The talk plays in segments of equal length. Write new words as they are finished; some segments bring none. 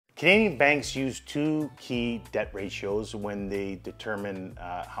Canadian banks use two key debt ratios when they determine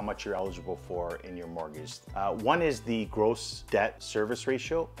how much you're eligible for in your mortgage. One is the gross debt service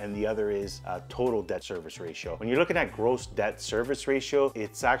ratio, and the other is total debt service ratio. When you're looking at gross debt service ratio,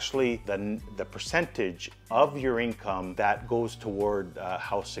 it's actually the percentage of your income that goes toward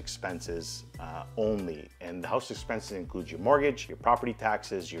house expenses only. And the house expenses include your mortgage, your property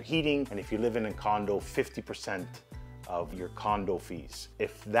taxes, your heating, and if you live in a condo, 50% of your condo fees.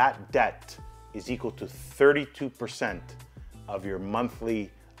 If that debt is equal to 32% of your monthly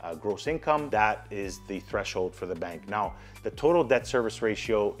gross income, that is the threshold for the bank. Now, the total debt service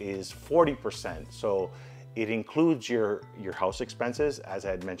ratio is 40%. So it includes your house expenses, as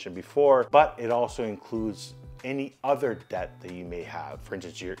I had mentioned before, but it also includes any other debt that you may have, for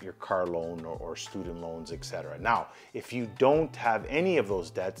instance, your car loan or student loans, etc. Now, if you don't have any of those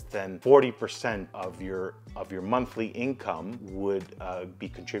debts, then 40% of your monthly income would be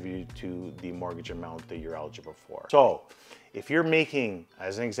contributed to the mortgage amount that you're eligible for. So, if you're making,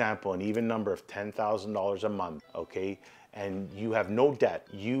 as an example, an even number of $10,000 a month, okay, and you have no debt,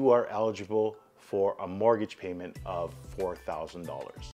 you are eligible for a mortgage payment of $4,000.